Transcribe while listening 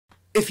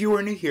If you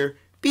are new here,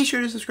 be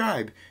sure to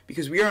subscribe,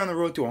 because we are on the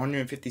road to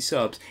 150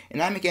 subs,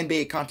 and I make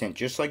NBA content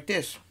just like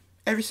this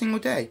every single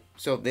day.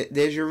 So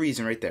there's your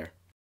reason right there.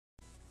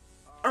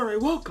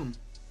 Alright, welcome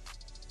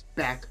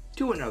back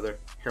to another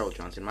Harold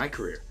Johnson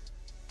MyCareer.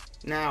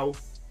 Now,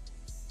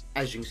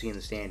 as you can see in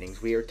the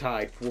standings, we are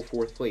tied for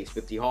 4th place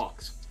with the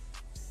Hawks.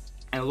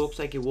 And it looks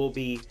like it will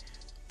be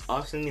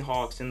us and the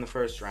Hawks in the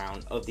first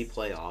round of the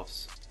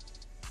playoffs.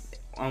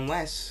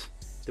 Unless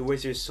the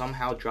Wizards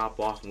somehow drop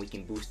off and we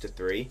can boost to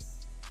 3.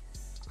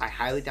 I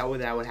highly doubt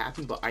that would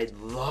happen, but I'd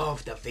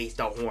love to face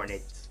the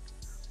Hornets.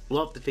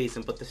 Love to face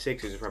them, but the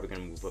Sixers are probably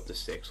going to move up to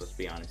 6, let's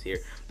be honest here.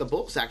 The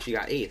Bulls actually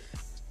got 8th.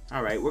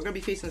 Alright, we're going to be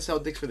facing the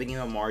Celtics for the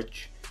game of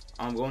March.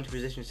 I'm going to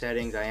position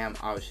settings. I am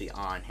obviously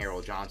on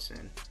Harold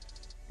Johnson.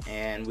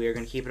 And we are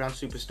going to keep it on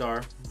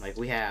Superstar, like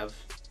we have.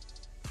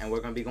 And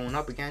we're going to be going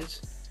up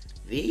against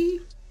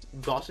the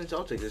Boston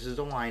Celtics. This is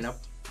the lineup.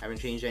 I haven't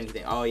changed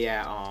anything. Oh,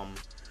 yeah,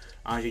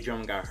 Andre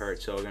Drummond got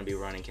hurt, so we're going to be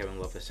running Kevin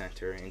Love at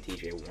center and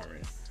TJ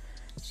Warren.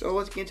 So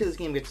let's get into this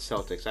game against the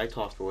Celtics. I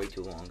talked for way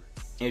too long.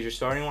 Here's your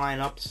starting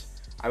lineups.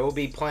 I will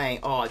be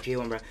playing,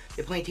 Jaylen Brown.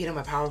 They're playing Tatum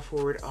at power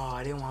forward.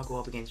 I didn't want to go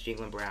up against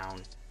Jaylen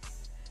Brown.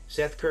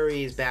 Seth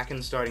Curry is back in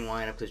the starting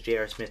lineup because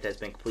J.R. Smith has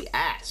been complete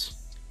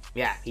ass.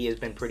 Yeah, he has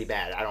been pretty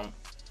bad. I don't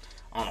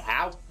know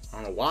how. I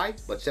don't know why,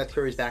 but Seth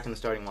Curry is back in the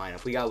starting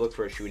lineup. We got to look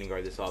for a shooting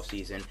guard this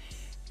offseason.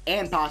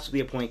 And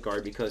possibly a point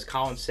guard because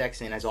Colin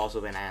Sexton has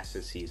also been ass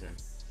this season.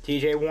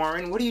 TJ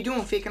Warren, what are you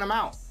doing faking him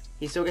out?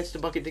 He still gets the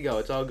bucket to go.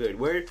 It's all good.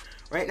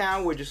 Right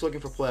now, we're just looking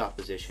for playoff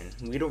position.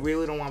 We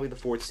really don't want to be the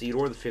 4th seed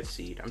or the 5th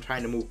seed. I'm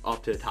trying to move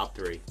up to the top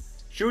 3.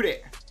 Shoot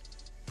it.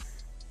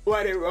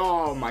 Let it.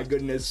 Oh, my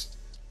goodness.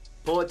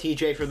 Pull it,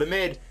 TJ, for the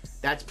mid.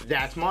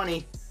 That's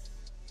money.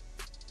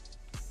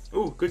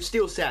 Ooh, good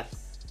steal,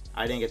 Seth.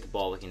 I didn't get the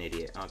ball like an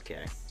idiot.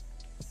 Okay.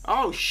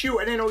 Oh, shoot.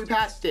 I didn't know we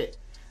passed it.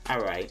 All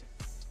right.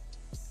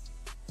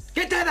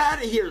 Get that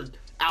out of here,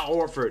 Al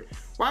Horford.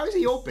 Why was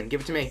he open?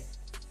 Give it to me.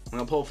 I'm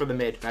going to pull for the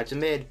mid. That's a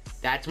mid.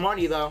 That's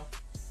money, though.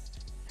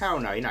 Hell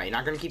no, you're not. You're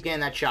not going to keep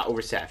getting that shot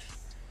over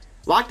Seth.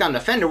 Lockdown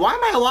defender. Why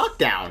am I a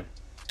lockdown?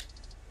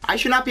 I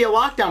should not be a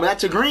lockdown, but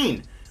that's a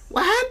green.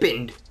 What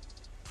happened?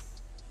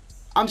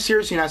 I'm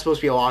seriously not supposed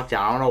to be a lockdown.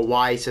 I don't know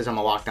why he says I'm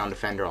a lockdown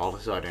defender all of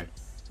a sudden.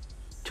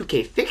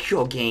 2K, fix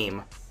your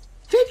game.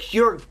 Fix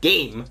your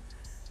game.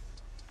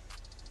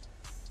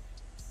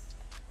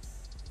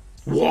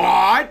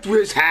 What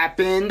just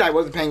happened? I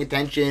wasn't paying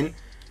attention.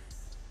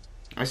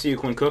 I see you,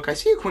 Quinn Cook. I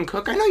see you, Quinn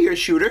Cook. I know you're a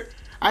shooter.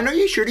 I know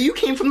you're a shooter. You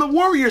came from the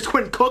Warriors,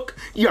 Quinn Cook.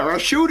 You're a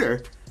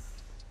shooter.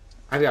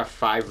 I've got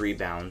 5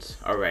 rebounds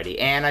already.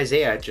 And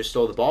Isaiah just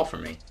stole the ball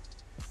from me.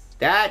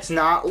 That's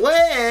not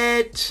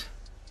lit.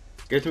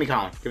 Give it to me,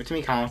 Colin. Give it to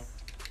me, Colin.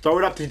 Throw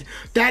it up to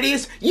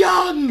Thaddeus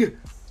Young.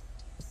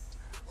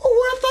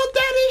 Oh, I thought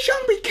Thaddeus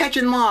Young be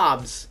catching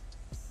lobs.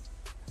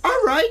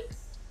 All right.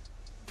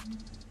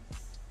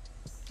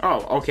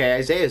 Oh, okay.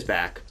 Isaiah's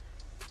back.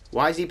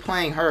 Why is he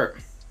playing hurt?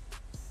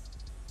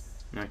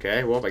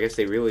 Okay, well, I guess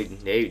they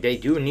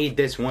do need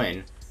this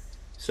win.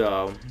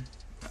 So,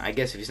 I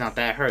guess if he's not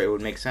that hurt, it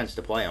would make sense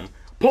to play him.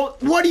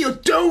 What are you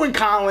doing,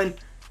 Colin?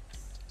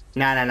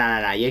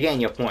 Nah. You're getting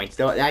your points.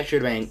 That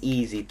should have been an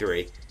easy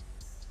 3.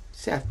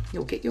 Seth,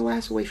 yo, get your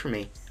ass away from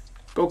me.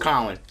 Go,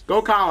 Colin.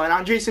 Go, Colin.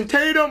 I'm Jason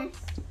Tatum.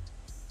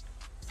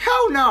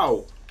 Hell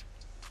no.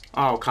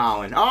 Oh,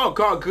 Colin. Oh,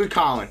 God. Good,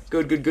 Colin.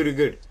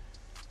 Good.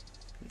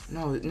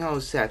 No,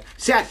 Seth.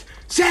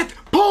 Seth,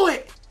 pull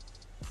it.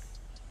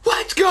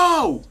 Let's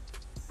go!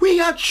 We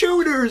got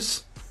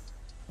shooters!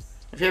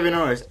 If you haven't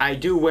noticed, I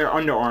do wear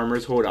Under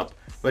Armours. Hold up.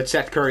 Let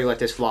Seth Curry let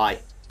this fly.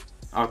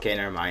 Okay,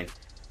 never mind.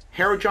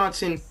 Harold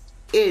Johnson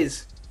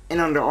is an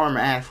Under Armour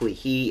athlete.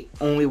 He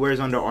only wears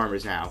Under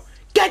Armours now.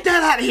 Get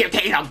that out of here,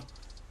 Tatum!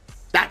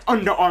 That's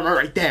Under Armour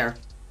right there.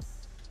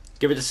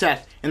 Give it to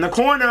Seth. In the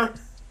corner.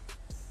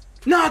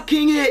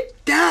 Knocking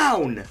it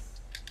down.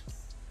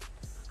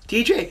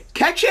 TJ,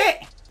 catch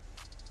it!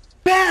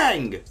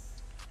 Bang!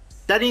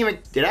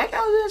 Did that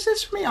count as an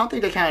assist for me? I don't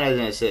think that counted as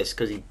an assist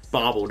because he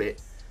bobbled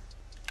it.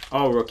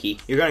 Oh, rookie.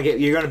 You're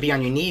gonna be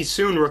on your knees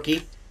soon,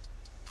 rookie.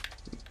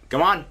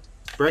 Come on.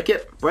 Break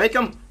it. Break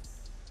him.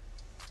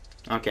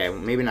 Okay,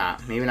 maybe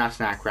not. Maybe not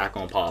snack,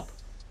 crackle, and pop.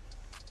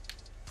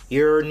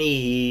 Your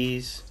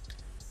knees.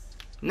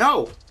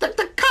 No!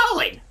 The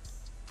Colin!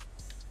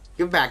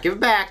 Give it back. Give it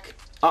back.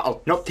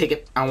 Uh-oh. Nope, take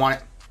it. I don't want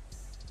it.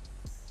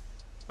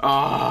 Oh,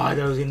 I thought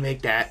I was gonna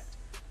make that.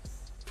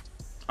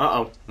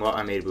 Uh-oh. Well,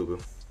 I made a boo-boo.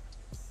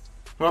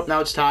 Well,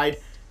 now it's tied.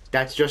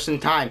 That's just in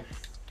time.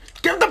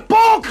 Give the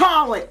ball,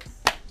 Colin!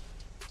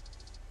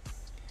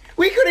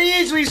 We could have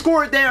easily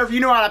scored there if you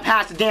knew how to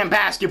pass the damn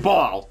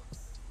basketball.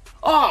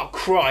 Oh,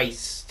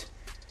 Christ.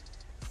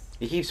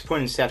 He keeps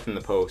putting Seth in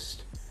the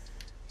post.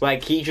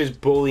 Like, he's just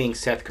bullying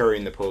Seth Curry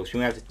in the post.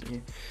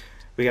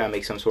 We gotta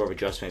make some sort of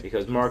adjustment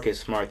because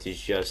Marcus Smart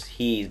is just,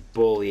 he's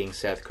bullying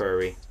Seth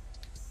Curry.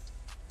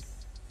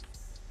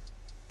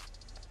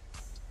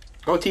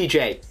 Go,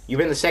 TJ. You've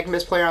been the 2nd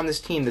best player on this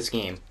team this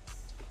game.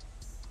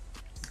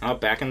 Oh,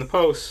 back in the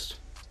post.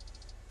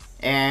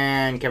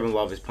 And Kevin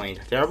Love is playing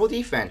terrible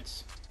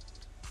defense.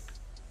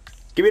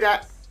 Give me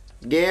that.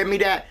 Give me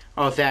that.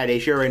 Oh,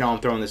 Thaddeus, you already know I'm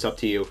throwing this up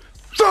to you.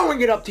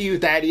 Throwing it up to you,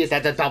 Thaddeus.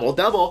 That's a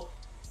double-double.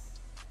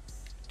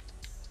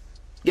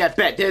 Yeah,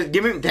 bet.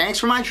 Thanks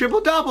for my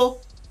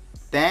triple-double.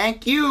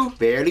 Thank you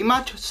very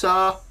much,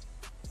 sir.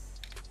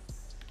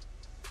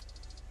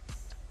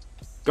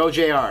 Go,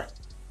 JR.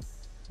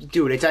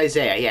 Dude, it's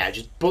Isaiah. Yeah,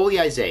 just bully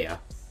Isaiah.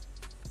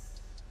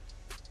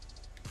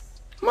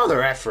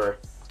 Mother effer.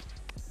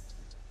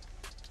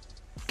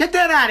 Get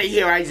that out of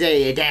here,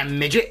 Isaiah, you damn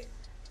midget.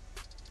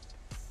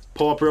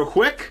 Pull up real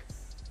quick.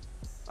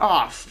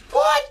 Oh,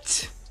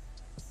 what?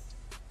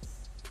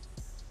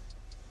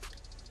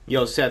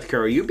 Yo, Seth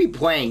Curry, you be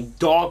playing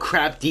dog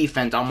crap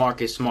defense on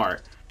Marcus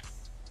Smart.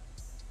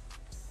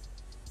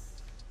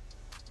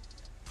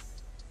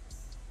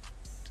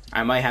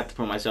 I might have to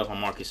put myself on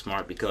Marcus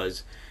Smart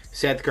because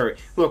Seth Curry.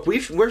 Look,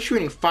 we're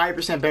shooting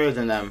 5% better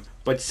than them,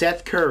 but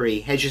Seth Curry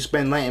has just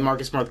been letting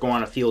Marcus Smart go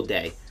on a field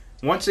day.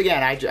 Once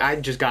again, I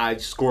just gotta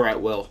score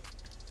at will.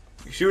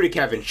 Shoot it,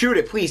 Kevin. Shoot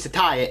it, please, to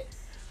tie it.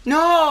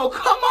 No,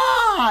 come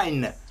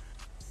on!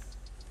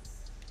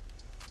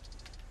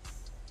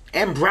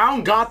 And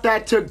Brown got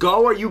that to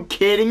go? Are you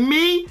kidding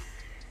me?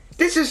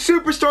 This is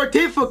superstar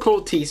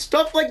difficulty.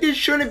 Stuff like this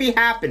shouldn't be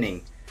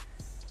happening.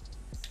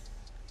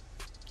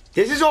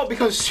 This is all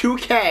because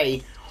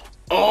 2K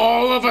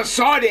all of a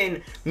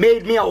sudden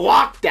made me a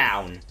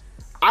lockdown.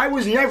 I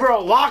was never a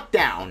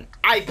lockdown.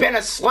 I've been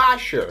a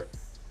slasher.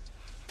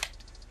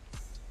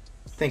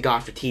 Thank God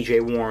for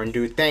TJ Warren,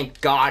 dude. Thank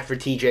God for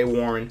TJ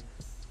Warren.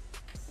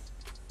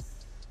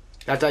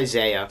 That's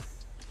Isaiah.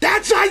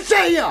 That's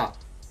Isaiah!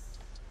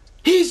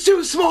 He's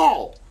too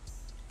small!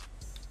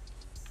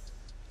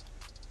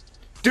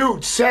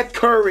 Dude, Seth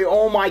Curry,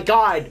 oh my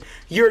God.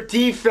 Your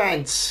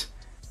defense.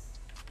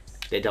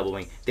 They doubled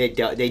me. They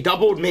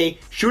doubled me.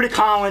 Shoot it,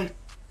 Colin.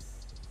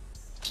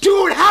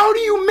 Dude, how do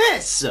you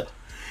miss?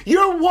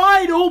 You're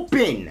wide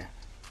open.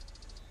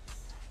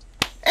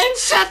 And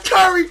Seth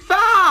Curry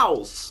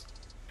fouls.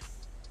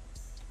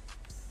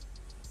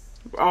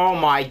 Oh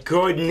my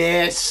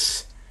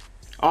goodness.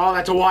 Oh,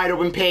 that's a wide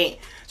open paint.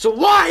 It's a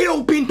wide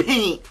open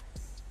paint.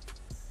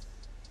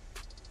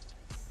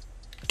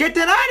 Get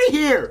that out of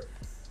here.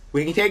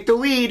 We can take the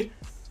lead.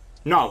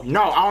 No,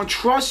 I don't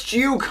trust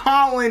you,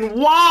 Colin.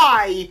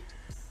 Why?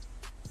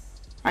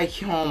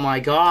 Oh my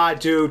God,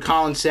 dude.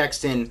 Colin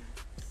Sexton.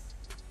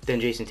 Then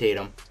Jason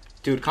Tatum.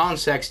 Dude, Colin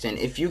Sexton,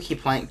 if you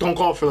keep playing, don't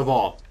call for the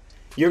ball.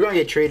 You're going to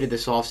get traded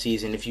this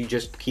offseason if you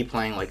just keep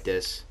playing like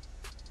this.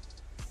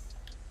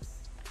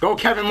 Go,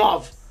 Kevin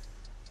Love.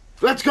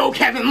 Let's go,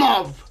 Kevin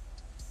Love.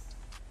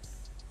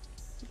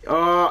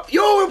 Yo,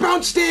 it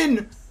bounced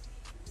in.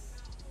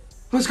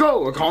 Let's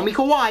go. Or call me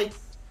Kawhi.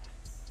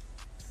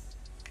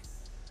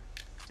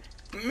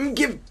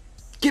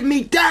 Give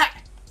me that.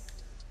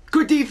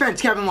 Good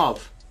defense, Kevin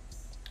Love.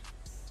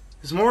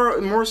 It's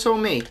more so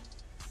me.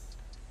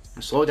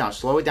 Slow it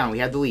down. We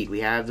have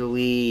the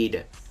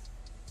lead.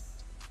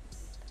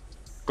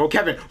 Go,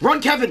 Kevin.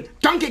 Run, Kevin.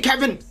 Dunk it,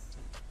 Kevin.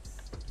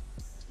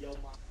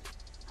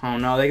 Oh,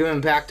 no. They give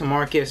him back to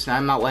Marcus.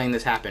 I'm not letting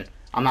this happen.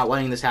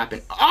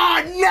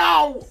 Oh,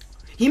 no.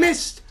 He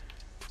missed.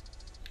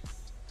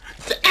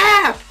 The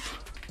F.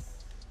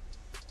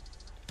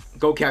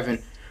 Go,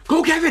 Kevin.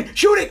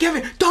 Shoot it,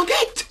 Kevin. Dunk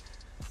it.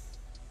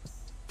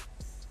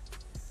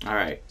 All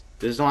right.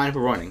 This is the lineup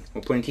we're running.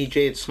 We're putting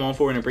TJ at small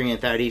forward and bringing in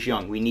Thaddeus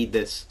Young. We need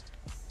this.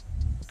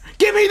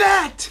 Give me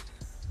that.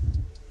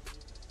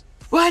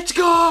 Let's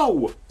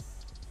go.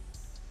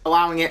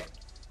 Allowing it.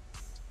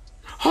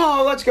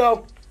 Oh, let's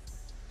go.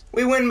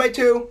 We win by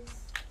 2.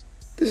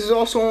 This is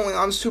also only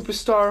on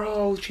Superstar.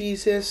 Oh,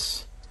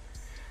 Jesus.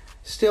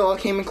 Still, I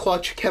came in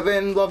clutch.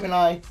 Kevin Love and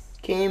I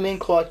came in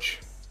clutch.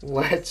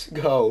 Let's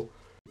go.